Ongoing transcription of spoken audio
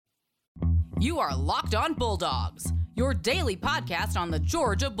You are Locked On Bulldogs, your daily podcast on the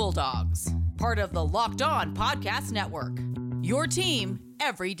Georgia Bulldogs. Part of the Locked On Podcast Network. Your team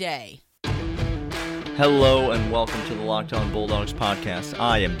every day. Hello and welcome to the Locked On Bulldogs podcast.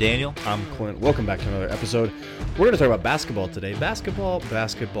 I am Daniel. I'm Clint. Welcome back to another episode. We're going to talk about basketball today. Basketball. I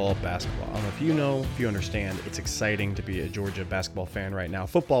don't know if you know, if you understand, it's exciting to be a Georgia basketball fan right now.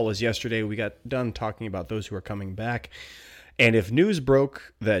 Football was yesterday. We got done talking about those who are coming back. And if news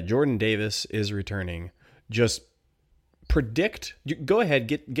broke that Jordan Davis is returning, just predict, go ahead,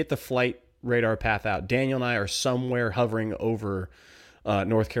 get the flight radar path out. Daniel and I are somewhere hovering over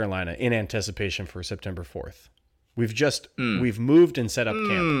North Carolina in anticipation for September 4th. We've moved and set up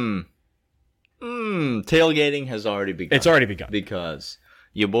camp. Tailgating has already begun. It's already begun. Because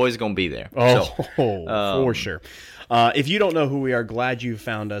your boy's going to be there. For sure. If you don't know who we are, glad you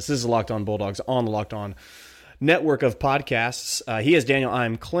found us. This is Locked On Bulldogs on the Locked On network of podcasts. He is Daniel.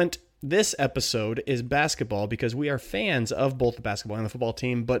 I'm Clint. This episode is basketball because we are fans of both the basketball and the football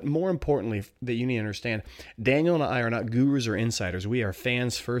team, but more importantly, that you need to understand, Daniel and I are not gurus or insiders. We are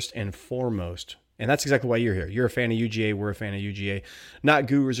fans first and foremost, and that's exactly why you're here. You're a fan of UGA, we're a fan of UGA, not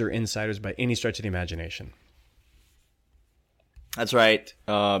gurus or insiders by any stretch of the imagination. That's right.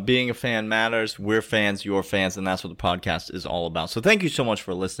 Being a fan matters. We're fans, you're fans, and that's what the podcast is all about. So thank you so much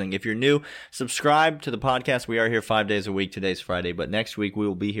for listening. If you're new, subscribe to the podcast. We are here 5 days a week. Today's Friday, but next week we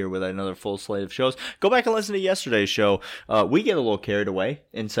will be here with another full slate of shows. Go back and listen to yesterday's show. We get a little carried away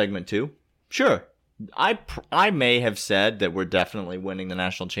in segment 2. Sure. I may have said that we're definitely winning the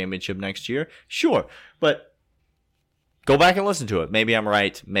national championship next year. Sure. But go back and listen to it. Maybe I'm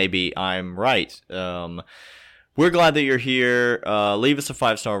right. Maybe I'm right. We're glad that you're here. Leave us a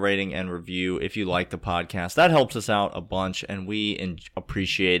 5-star rating and review if you like the podcast. That helps us out a bunch, and we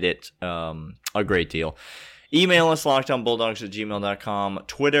appreciate it a great deal. Email us, lockedonbulldogs@gmail.com.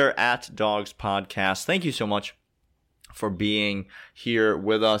 Twitter, @dogspodcast. Thank you so much for being here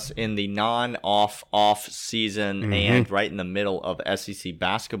with us in the non-off season and right in the middle of SEC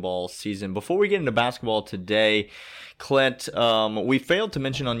basketball season. Before we get into basketball today, Clint, we failed to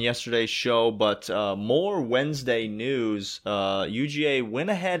mention on yesterday's show, but more Wednesday news. UGA went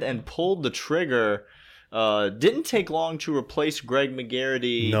ahead and pulled the trigger. Didn't take long to replace Greg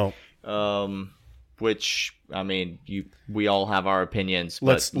McGarity. No. Which, I mean, we all have our opinions.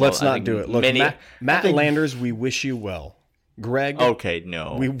 Let's not do it. Look, Matt Landers, we wish you well. Greg. Okay,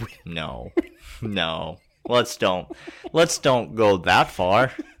 no. No. Let's don't go that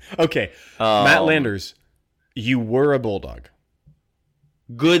far. Okay. Matt Landers, you were a Bulldog.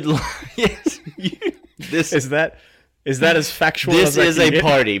 Good yes. Is that as factual this as I is can a get?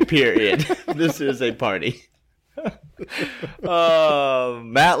 party, period. This is a party.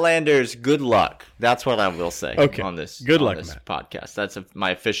 Matt Landers, good luck. That's what I will say on this podcast. That's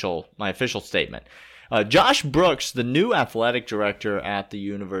my official statement. Josh Brooks, the new athletic director at the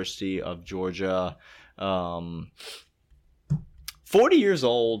University of Georgia, 40 years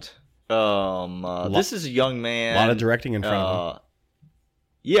old. This is a young man. A lot of directing in front of him.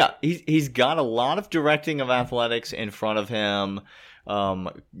 Yeah, he's got a lot of directing of athletics in front of him.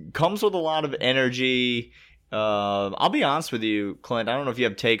 Comes with a lot of energy. I'll be honest with you, Clint. I don't know if you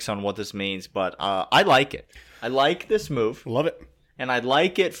have takes on what this means, but I like it. I like this move. Love it. And I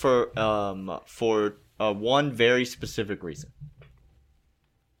like it for one very specific reason.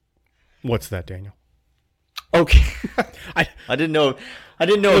 What's that, Daniel? Okay. I didn't know.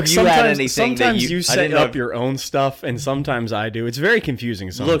 Look, if you had anything. Sometimes you set up your own stuff, and sometimes I do. It's very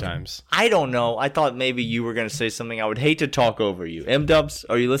confusing sometimes. Look, I don't know. I thought maybe you were going to say something. I would hate to talk over you. M-Dubs,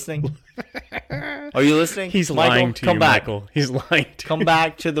 are you listening? Are you listening? He's Michael, lying to come you, back. Michael. He's lying to Come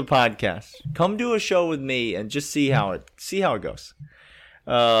back to the podcast. Come do a show with me and just see how it goes.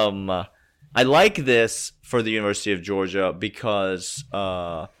 I like this for the University of Georgia because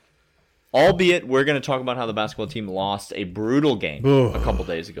albeit we're going to talk about how the basketball team lost a brutal game a couple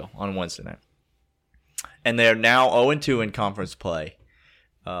days ago on Wednesday night. And they're now 0-2 in conference play.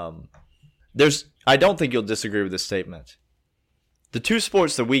 I don't think you'll disagree with this statement. The two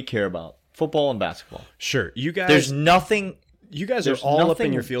sports that we care about, football and basketball. Sure. You guys There's nothing You guys are all up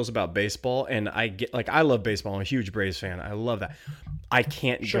in your feels about baseball, and I love baseball. I'm a huge Braves fan. I love that. I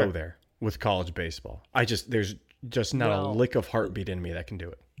can't go there with college baseball. There's just not a lick of heartbeat in me that can do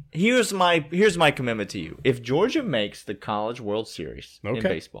it. Here's my commitment to you. If Georgia makes the College World Series in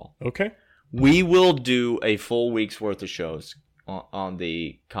baseball, we will do a full week's worth of shows on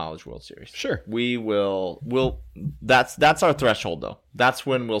the College World Series. Sure. We will. That's our threshold, though. That's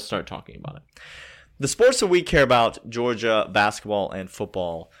when we'll start talking about it. The sports that we care about, Georgia basketball and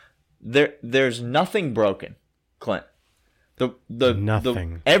football, there's nothing broken, Clint.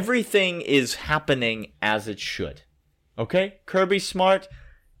 Nothing. Everything is happening as it should. Okay? Kirby Smart,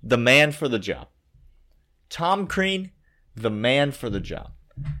 the man for the job. Tom Crean, the man for the job.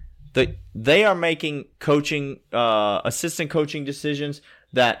 They are making assistant coaching decisions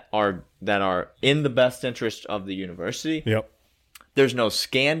that are in the best interest of the university. Yep. There's no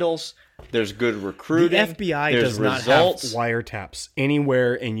scandals. There's good recruiting. The FBI there's does not results, have wiretaps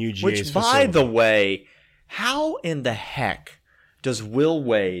anywhere in UGA's which, by facility. the way, how in the heck does Will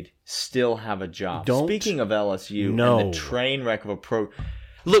Wade still have a job? Speaking of LSU and the train wreck of a pro,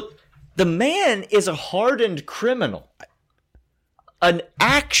 look, the man is a hardened criminal, an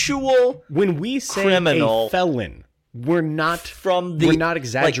actual when we say criminal a felon, we're not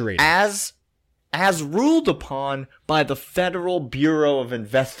exaggerating. Like, as ruled upon by the Federal Bureau of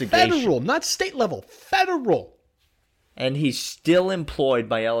Investigation. Federal, not state level, federal. And he's still employed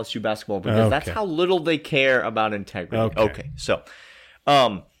by LSU basketball because that's how little they care about integrity. Okay. So,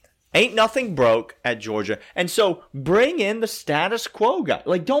 ain't nothing broke at Georgia. And so bring in the status quo guy.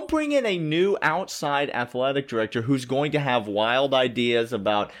 Like, don't bring in a new outside athletic director who's going to have wild ideas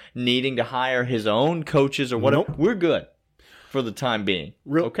about needing to hire his own coaches or whatever. Nope. We're good for the time being.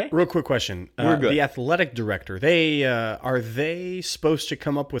 Real quick question. We're good. The athletic director, are they supposed to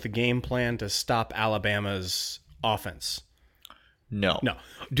come up with a game plan to stop Alabama's offense? No.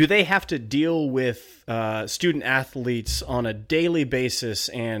 Do they have to deal with student athletes on a daily basis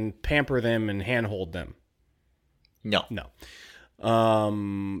and pamper them and handhold them? No.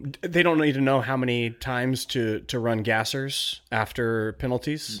 They don't need to know how many times to run gassers after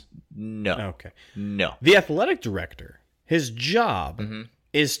penalties? No. Okay. No. The athletic director, his job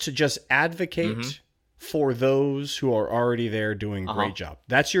is to just advocate for those who are already there doing a great job.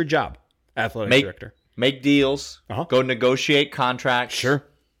 That's your job, athletic director. Make deals. Go negotiate contracts. Sure.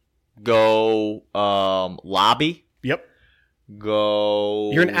 Go lobby. Yep.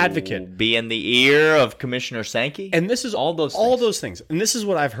 Go. You're an advocate. Be in the ear of Commissioner Sankey. And this is all those things. And this is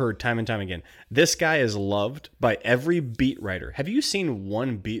what I've heard time and time again. This guy is loved by every beat writer. Have you seen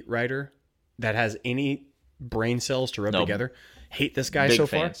one beat writer that has any brain cells to rub together? Hate this guy so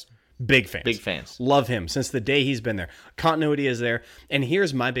far? Big fans. Love him since the day he's been there. Continuity is there. And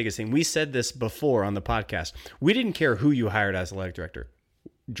here's my biggest thing. We said this before on the podcast. We didn't care who you hired as athletic director,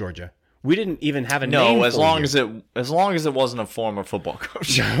 Georgia. We didn't even have a name. No, as long as it wasn't a former football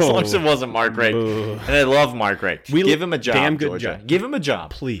coach. As long as it wasn't Mark Richt. And I love Mark Richt. Give him a job, damn good Georgia. job. Give him a job.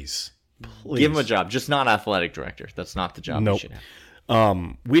 Please. Give him a job. Just not athletic director. That's not the job he should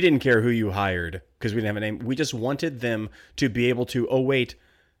have. We didn't care who you hired because we didn't have a name. We just wanted them to be able to,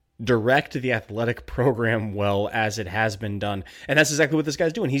 direct the athletic program well as it has been done. And that's exactly what this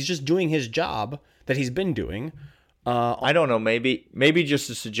guy's doing. He's just doing his job that he's been doing. I don't know. Maybe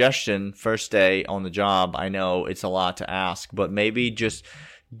just a suggestion. First day on the job. I know it's a lot to ask, but maybe just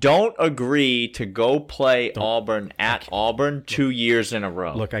don't agree to go play Auburn at Auburn 2 years in a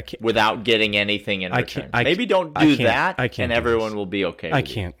row. Look, I can't without getting anything in return. Maybe don't do that, and everyone will be okay. I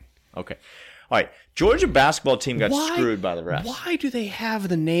can't. Okay. All right. Georgia basketball team got screwed by the refs. Why do they have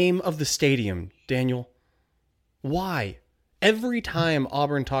the name of the stadium, Daniel? Why? Every time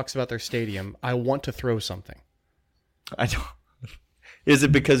Auburn talks about their stadium, I want to throw something. I don't. Is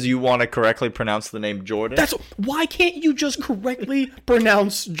it because you want to correctly pronounce the name Jordan? Why can't you just correctly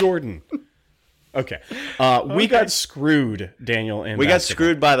pronounce Jordan? Okay. We got screwed, Daniel. We got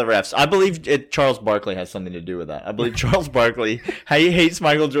screwed by the refs. I believe Charles Barkley has something to do with that. I believe Charles Barkley, he hates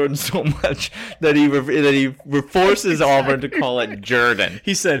Michael Jordan so much that he forces Auburn to call it Jordan.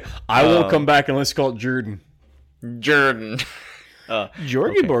 He said, "I will come back and let's call it Jordan." Jordan.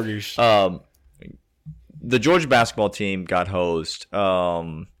 Jorgie Borgers. The Georgia basketball team got hosed.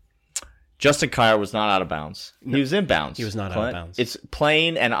 Justin Kier was not out of bounds. He was in bounds. He was not out of bounds. It's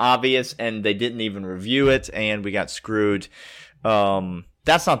plain and obvious, and they didn't even review it, and we got screwed.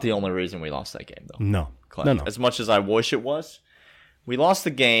 That's not the only reason we lost that game, though. No. As much as I wish it was, we lost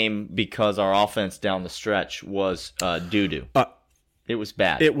the game because our offense down the stretch was doo-doo. It was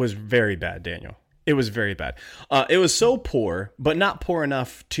bad. It was very bad, Daniel. It was very bad. It was so poor, but not poor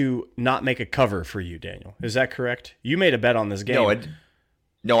enough to not make a cover for you, Daniel. Is that correct? You made a bet on this game.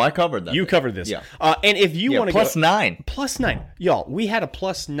 No, I covered that. You covered this. Yeah. And if you want to go... +9. +9. Y'all, we had a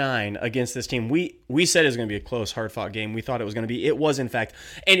 +9 against this team. We said it was going to be a close, hard-fought game. We thought it was going to be. It was, in fact.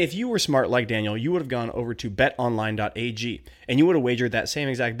 And if you were smart like Daniel, you would have gone over to betonline.ag, and you would have wagered that same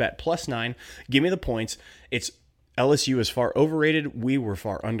exact bet. +9. Give me the points. It's LSU is far overrated. We were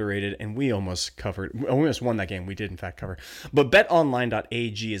far underrated, and we almost won that game. We did, in fact, cover. But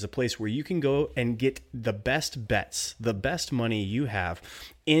betonline.ag is a place where you can go and get the best bets, the best money you have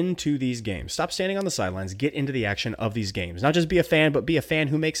into these games. Stop standing on the sidelines. Get into the action of these games. Not just be a fan, but be a fan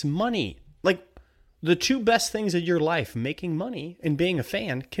who makes money. Like, the two best things in your life, making money and being a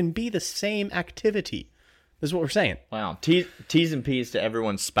fan, can be the same activity. This is what we're saying. Wow. T's and P's to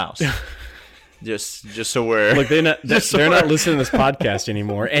everyone's spouse. Just so we're look, they're not listening to this podcast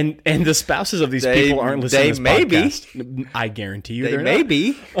anymore, and the spouses of these people aren't listening to this podcast. I guarantee you, they're may not.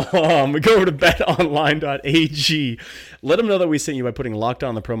 be. We go over to betonline.ag. Let them know that we sent you by putting Locked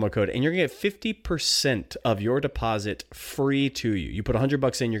On the promo code, and you're gonna get 50% of your deposit free to you. You put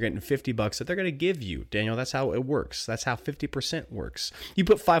 $100 in, you're getting $50 that they're gonna give you. Daniel, that's how it works. That's how 50% works. You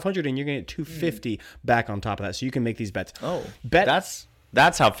put $500 in, you're gonna get $250 back on top of that, so you can make these bets. Oh,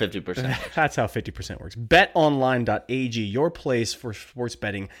 That's how 50% works. That's how 50% works. BetOnline.ag, your place for sports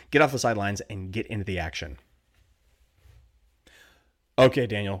betting. Get off the sidelines and get into the action. Okay,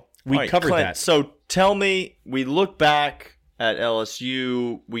 Daniel, we covered Clint, that. So tell me, we look back at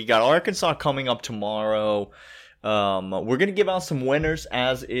LSU. We got Arkansas coming up tomorrow. We're going to give out some winners,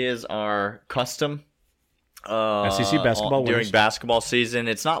 as is our custom. SEC basketball during winners. basketball season.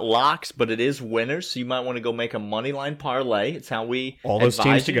 It's not locks, but it is winners. So you might want to go make a money line parlay. It's how we all those teams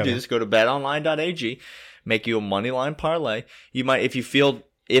you to together. do this. Go to betonline.ag, make you a money line parlay. You might, if you feel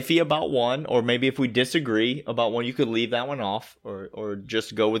iffy about one, or maybe if we disagree about one, you could leave that one off, or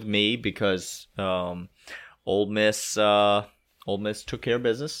just go with me because Ole Miss took care of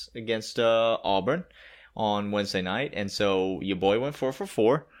business against Auburn on Wednesday night, and so your boy went 4 for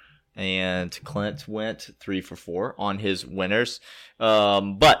 4. And Clint went 3 for 4 on his winners.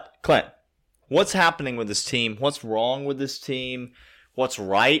 But Clint, what's happening with this team? What's wrong with this team? What's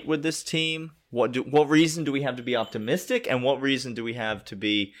right with this team? What reason do we have to be optimistic? And what reason do we have to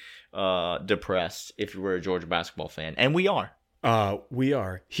be depressed if we're a Georgia basketball fan? And we are. We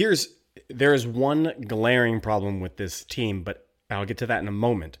are. There is one glaring problem with this team, but I'll get to that in a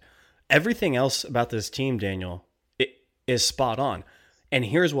moment. Everything else about this team, Daniel, it is spot on. And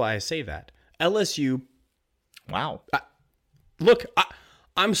here's why I say that. LSU. Wow.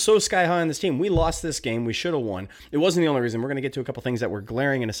 I'm so sky high on this team. We lost this game. We should have won. It wasn't the only reason. We're going to get to a couple things that were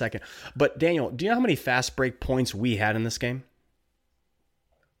glaring in a second. But Daniel, do you know how many fast break points we had in this game?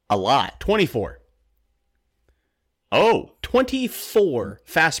 A lot. 24. Oh. 24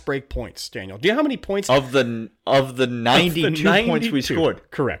 fast break points, Daniel. Do you know how many points? Of the 92 points we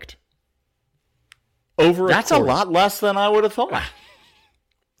scored. Correct. That's a lot less than I would have thought.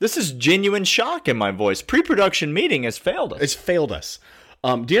 This is genuine shock in my voice. Pre-production meeting has failed us. It's failed us.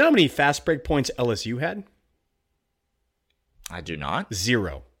 Do you know how many fast break points LSU had? I do not.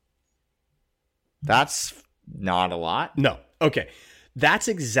 0. That's not a lot. No. Okay. That's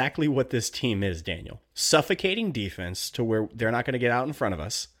exactly what this team is, Daniel. Suffocating defense to where they're not going to get out in front of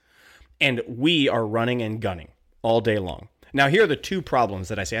us, and we are running and gunning all day long. Now, here are the two problems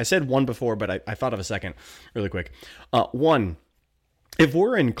that I say. I said one before, but I thought of a second really quick. One, if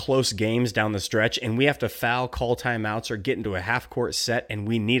we're in close games down the stretch and we have to foul, call timeouts, or get into a half-court set and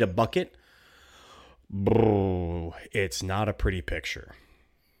we need a bucket, it's not a pretty picture.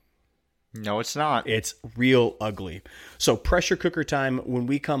 No, it's not. It's real ugly. So pressure cooker time when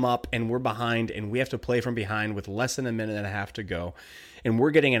we come up and we're behind and we have to play from behind with less than a minute and a half to go, and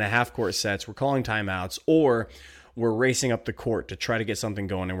we're getting in a half-court sets, we're calling timeouts, or we're racing up the court to try to get something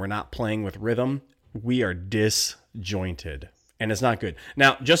going and we're not playing with rhythm, we are disjointed. And it's not good.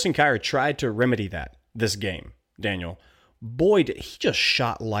 Now, Justin Kier tried to remedy that this game, Daniel. Boy, he just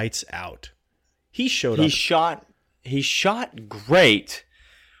shot lights out. He showed up. He shot great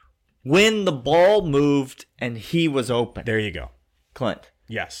when the ball moved and he was open. There you go. Clint.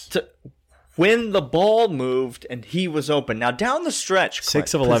 Yes. When the ball moved and he was open. Now, down the stretch, Clint,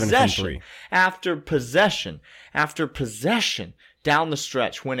 6 of 11 from 3. After possession, down the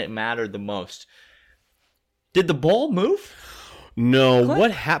stretch when it mattered the most. Did the ball move? No, Clint,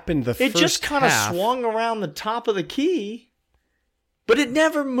 what happened the first half? It just kind of swung around the top of the key, but it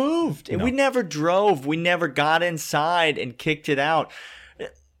never moved. And we never drove. We never got inside and kicked it out.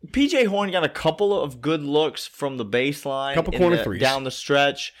 PJ Horn got a couple of good looks from the baseline. Couple corner threes. Down the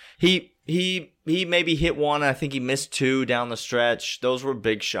stretch. He maybe hit one. I think he missed 2 down the stretch. Those were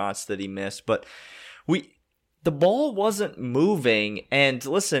big shots that he missed. But the ball wasn't moving, and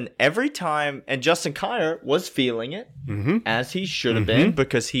listen, every time, and Justin Kier was feeling it, as he should have been,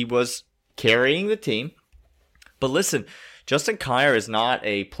 because he was carrying the team. But listen, Justin Kier is not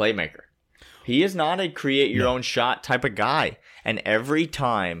a playmaker. He is not a create-your-own-shot type of guy. And every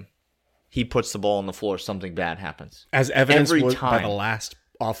time he puts the ball on the floor, something bad happens. As evidenced Every by time. the last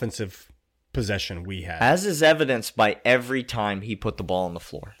offensive possession we had. As is evidenced by every time he put the ball on the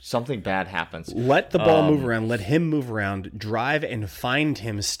floor, something bad happens. Let the ball move around. Let him move around. Drive and find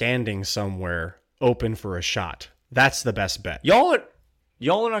him standing somewhere open for a shot. That's the best bet. Y'all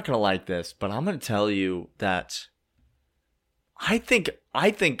are not going to like this, but I'm going to tell you that I think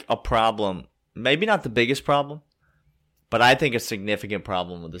a problem, maybe not the biggest problem, but I think a significant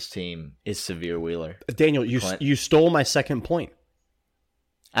problem with this team is Sahvir Wheeler. Daniel, you stole my second point.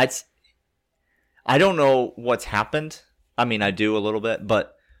 I don't know what's happened. I mean, I do a little bit,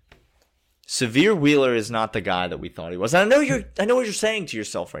 but Sahvir Wheeler is not the guy that we thought he was. And I know what you're saying to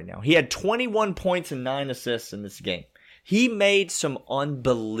yourself right now. He had 21 points and 9 assists in this game. He made some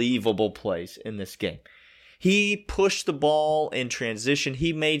unbelievable plays in this game. He pushed the ball in transition.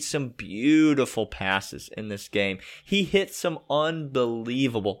 He made some beautiful passes in this game. He hit some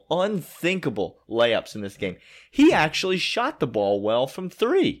unbelievable, unthinkable layups in this game. He actually shot the ball well from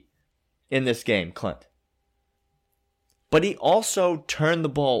 3 in this game, Clint. But he also turned the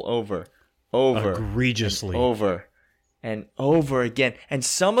ball over egregiously, over and over again. And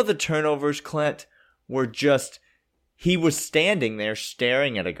some of the turnovers, Clint, were just he was standing there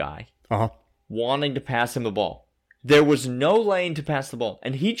staring at a guy, wanting to pass him the ball. There was no lane to pass the ball,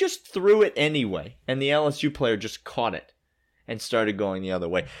 and he just threw it anyway. And the LSU player just caught it and started going the other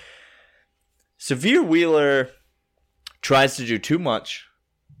way. Sahvir Wheeler tries to do too much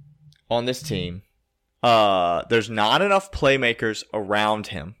on this team. There's not enough playmakers around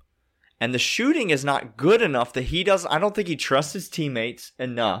him. And the shooting is not good enough that I don't think he trusts his teammates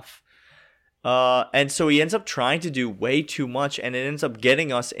enough. And so he ends up trying to do way too much, and it ends up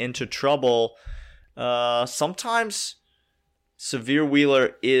getting us into trouble. Sometimes Sahvir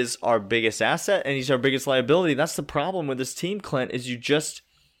Wheeler is our biggest asset, and he's our biggest liability. That's the problem with this team, Clint, is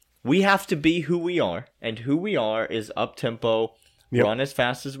we have to be who we are, and who we are is up-tempo, run as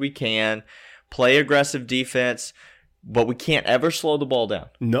fast as we can, play aggressive defense, but we can't ever slow the ball down.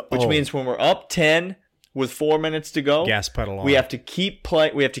 No, which means when we're up 10 with 4 minutes to go, gas pedal on. We have to keep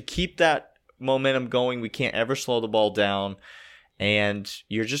that momentum going. We can't ever slow the ball down, and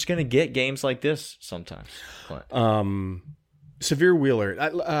you're just going to get games like this sometimes, Clint. Sahvir Wheeler,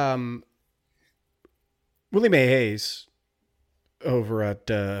 Willie Mae Hayes over at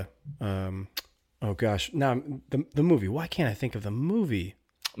the movie. Why can't I think of the movie?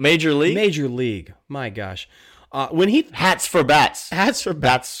 Major League. My gosh. When he hats for bats.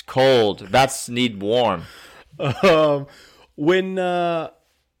 That's cold. That's need warm. When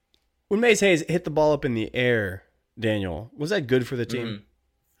Mace Hayes hit the ball up in the air, Daniel, was that good for the team? Mm-hmm.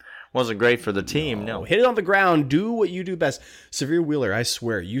 Wasn't great for the team, no. Hit it on the ground. Do what you do best. Sahvir Wheeler, I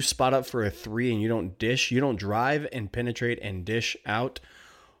swear, you spot up for a 3 and you don't dish, you don't drive and penetrate and dish out,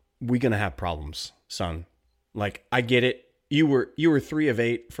 we're going to have problems, son. Like, I get it. You were 3 of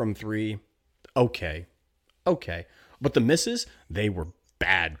 8 from 3. Okay. But the misses, they were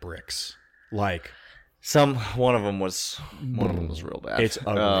bad bricks. Like, one of them was real bad. It's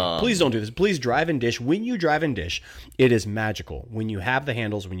ugly. Please don't do this. Please drive and dish. When you drive and dish, it is magical. When you have the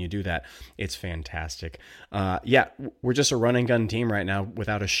handles, when you do that, it's fantastic. We're just a run and gun team right now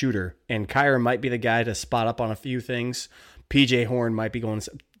without a shooter. And Kyra might be the guy to spot up on a few things. PJ Horn might be going.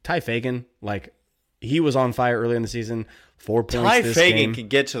 Ty Fagan, like, he was on fire early in the season. 4 points Ty this Fagan game. can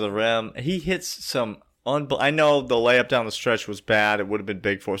get to the rim. He hits some. I know the layup down the stretch was bad. It would have been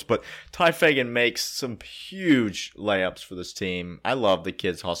big for us. But Ty Fagan makes some huge layups for this team. I love the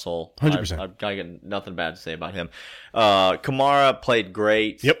kid's hustle. 100%. I've got nothing bad to say about him. Kamara played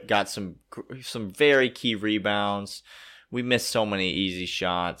great. Yep. Got some very key rebounds. We missed so many easy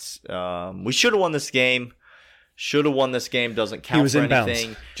shots. We should have won this game. Doesn't count He was for inbounds.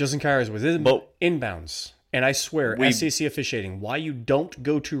 anything. Justin Kyra was inbounds. And I swear, SEC officiating, why you don't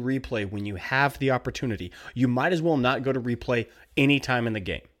go to replay when you have the opportunity. You might as well not go to replay any time in the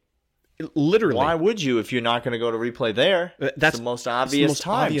game. Literally. Why would you if you're not going to go to replay there? That's the most obvious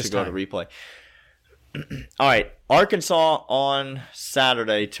time to go to replay. All right, Arkansas on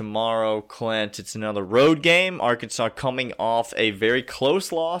Saturday, tomorrow, Clint. It's another road game. Arkansas coming off a very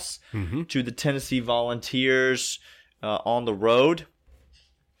close loss to the Tennessee Volunteers on the road.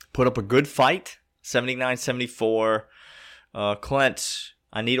 Put up a good fight. 79-74. Clint,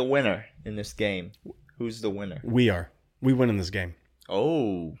 I need a winner in this game. Who's the winner? We are. We win in this game.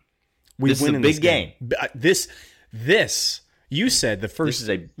 Oh. This is a big game. This, you said the first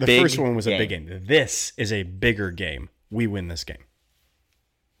one was a big game. This is a bigger game. We win this game.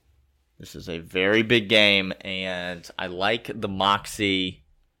 This is a very big game, and I like the moxie.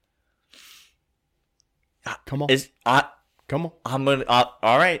 Come on. Come on.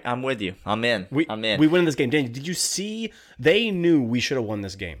 All right, I'm with you. I'm in. I'm in. We win this game. Daniel, did you see? They knew we should have won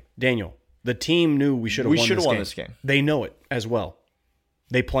this game. Daniel, the team knew we should have won this game. They know it as well.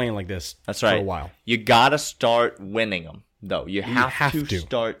 They playing like this That's right. for a while. You got to start winning them, though. You have to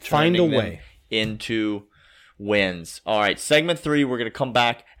start find a turning way them into wins. All right, segment 3, we're going to come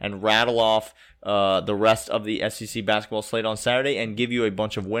back and rattle off the rest of the SEC basketball slate on Saturday and give you a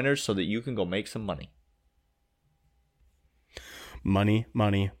bunch of winners so that you can go make some money. Money,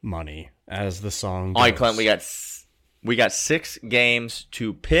 money, money, as the song goes. All right, Clint, we got 6 games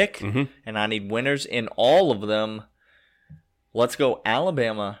to pick, and I need winners in all of them. Let's go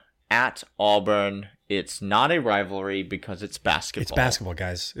Alabama at Auburn. It's not a rivalry because it's basketball. It's basketball,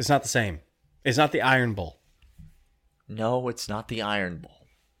 guys. It's not the same. It's not the Iron Bowl. No, it's not the Iron Bowl.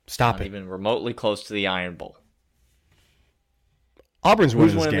 Stop not it. even remotely close to the Iron Bowl. Auburn's winning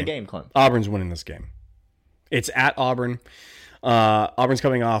this game. Who's winning the game, Clint? Auburn's winning this game. It's at Auburn. Auburn's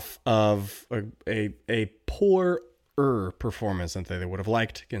coming off of a poorer performance than they would have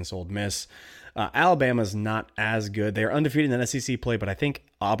liked against Ole Miss. Alabama's not as good. They're undefeated in SEC play, but I think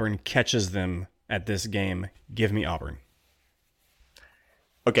Auburn catches them at this game. Give me Auburn.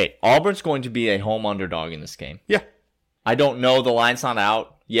 Okay, Auburn's going to be a home underdog in this game. Yeah. I don't know. The line's not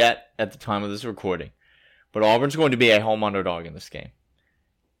out yet at the time of this recording. But Auburn's going to be a home underdog in this game.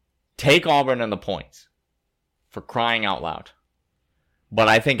 Take Auburn and the points. For crying out loud. But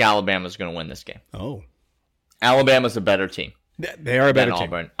I think Alabama's going to win this game. Oh. Alabama's a better team. They are a better team.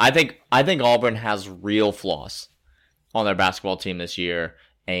 Auburn. I think Auburn has real flaws on their basketball team this year,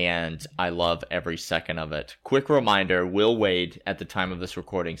 and I love every second of it. Quick reminder, Will Wade, at the time of this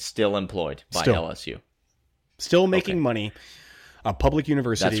recording, still employed by LSU. Still making money. A public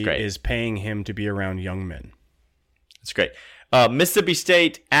university is paying him to be around young men. That's great. Mississippi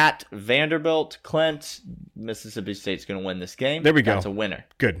State at Vanderbilt. Clint, Mississippi State's going to win this game. There we go. That's a winner.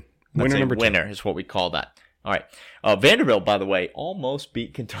 Good. Winner number 2. Winner is what we call that. All right. Vanderbilt, by the way, almost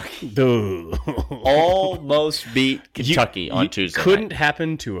beat Kentucky. Almost beat Kentucky on Tuesday couldn't night.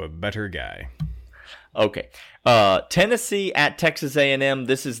 Happen to a better guy. Okay. Tennessee at Texas A&M.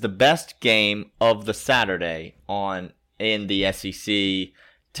 This is the best game of the Saturday in the SEC.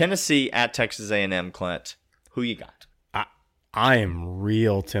 Tennessee at Texas A&M, Clint. Who you got? I am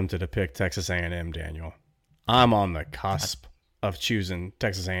real tempted to pick Texas A&M, Daniel. I'm on the cusp of choosing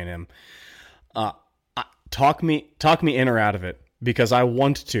Texas A&M. Talk me in or out of it because I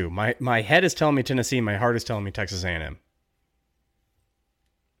want to. My head is telling me Tennessee. My heart is telling me Texas A&M.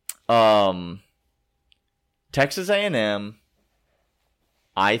 Texas A&M,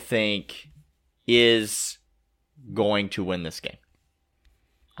 I think, is going to win this game.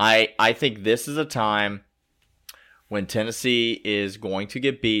 I think this is a time when Tennessee is going to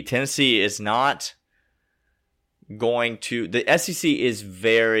get beat. Tennessee is not going to... The SEC is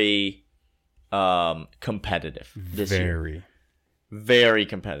very competitive this year. Very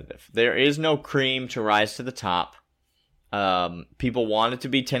competitive. There is no cream to rise to the top. People want it to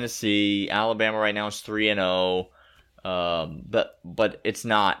be Tennessee. Alabama right now is 3-0. But it's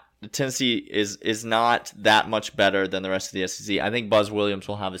not. Tennessee is not that much better than the rest of the SEC. I think Buzz Williams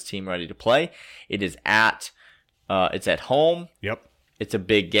will have his team ready to play. It is it's at home. Yep. It's a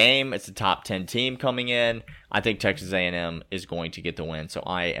big game. It's a top 10 team coming in. I think Texas A&M is going to get the win, so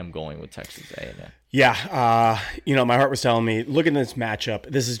I am going with Texas A&M. Yeah, my heart was telling me, look at this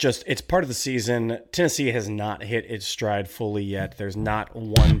matchup. This is it's part of the season. Tennessee has not hit its stride fully yet. There's not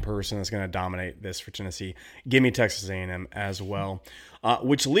one person that's going to dominate this for Tennessee. Give me Texas A&M as well,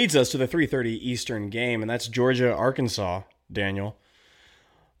 which leads us to the 3:30 Eastern game, and that's Georgia-Arkansas, Daniel.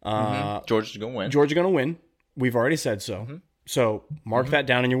 Georgia's going to win. Georgia's going to win. We've already said so. Mm-hmm. So mark that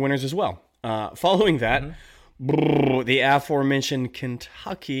down in your winners as well. Following that, the aforementioned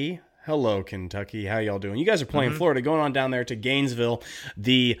Kentucky. Hello, Kentucky. How y'all doing? You guys are playing Florida, going on down there to Gainesville.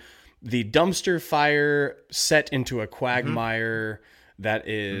 The dumpster fire set into a quagmire that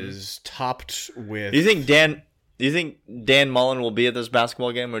is topped with... Do you think Dan Mullen will be at this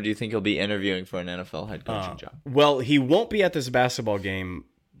basketball game, or do you think he'll be interviewing for an NFL head coaching job? Well, he won't be at this basketball game,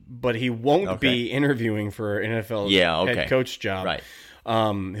 but he won't be interviewing for an NFL head coach job. Right.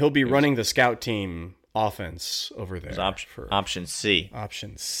 He'll be running the scout team offense over there. Option C.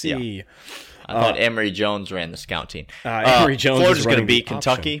 Option C. Yeah. I thought Emory Jones ran the scout team. Emory Jones Florida's going to beat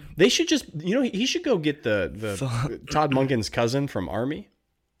Kentucky. Option. They should just, he should go get the Todd Monken's cousin from Army.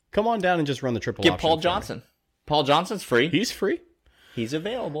 Come on down and just run the triple option. Get Paul Johnson. Paul Johnson's free. He's free. He's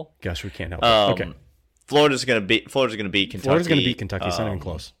available. Gosh, we can't help it. Okay. Florida's going to beat Kentucky. Florida's going to beat Kentucky. It's not even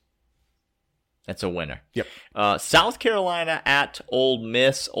close. That's a winner. Yep. South Carolina at Ole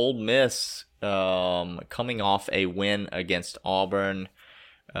Miss. Ole Miss coming off a win against Auburn.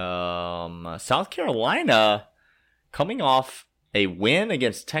 South Carolina coming off a win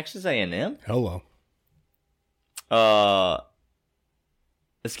against Texas A&M. Hello.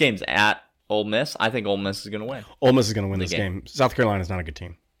 This game's at Ole Miss. I think Ole Miss is going to win. Ole Miss is going to win this game. South Carolina's not a good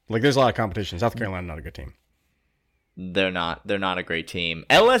team. Like, there's a lot of competition. South Carolina not a good team. They're not a great team.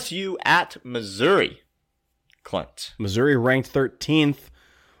 LSU at Missouri. Clint. Missouri ranked 13th,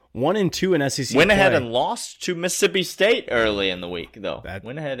 1-2 in SEC Went play. ahead and lost to Mississippi State early in the week, though.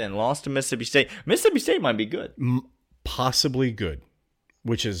 Went ahead and lost to Mississippi State. Mississippi State might be good. Possibly good,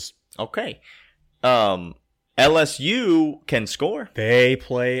 which is... Okay. LSU can score. They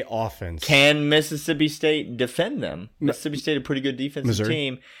play offense. Can Mississippi State defend them? Mississippi State, a pretty good defensive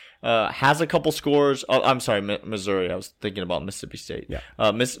team. Has a couple scores. Oh, I'm sorry, Missouri. I was thinking about Mississippi State.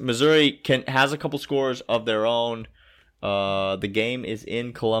 Yeah. Missouri has a couple scores of their own. The game is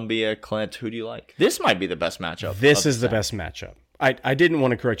in Columbia. Clint, who do you like? This might be the best matchup. This is the best matchup. I didn't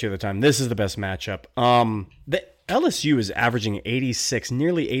want to correct you at the time. This is the best matchup. The LSU is averaging 86,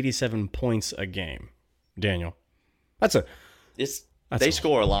 nearly 87 points a game. Daniel, they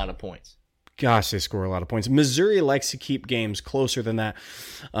score a lot of points. Gosh, they score a lot of points. Missouri likes to keep games closer than that.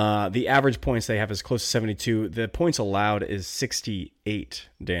 The average points they have is close to 72. The points allowed is 68,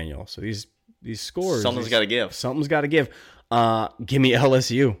 Daniel. So these scores... Something's got to give. Something's got to give. Give me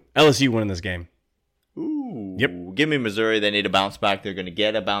LSU. LSU winning this game. Ooh. Yep. Give me Missouri. They need a bounce back. They're going to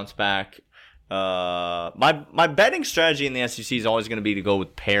get a bounce back. My betting strategy in the SEC is always going to be to go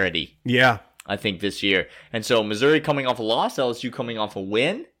with parity. Yeah. I think this year. And so Missouri coming off a loss, LSU coming off a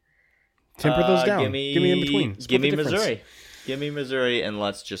win. Temper those down. Give me in between. Give me Missouri. Give me Missouri, and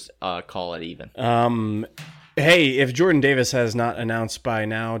let's just call it even. Hey, if Jordan Davis has not announced by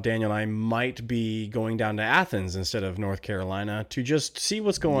now, Daniel and I might be going down to Athens instead of North Carolina to just see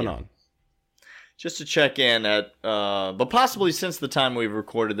what's going on. Just to check in at, but possibly since the time we've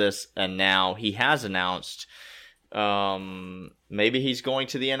recorded this and now he has announced, maybe he's going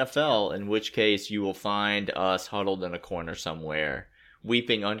to the NFL, in which case you will find us huddled in a corner somewhere,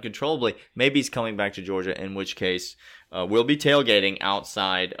 weeping uncontrollably. Maybe he's coming back to Georgia, in which case we'll be tailgating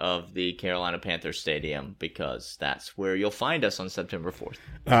outside of the Carolina Panthers Stadium, because that's where you'll find us on September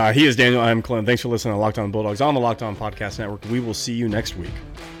 4th. He is Daniel. I'm Clint. Thanks for listening to Locked On Bulldogs on the Locked On Podcast Network. We will see you next week.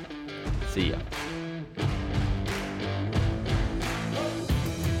 See ya.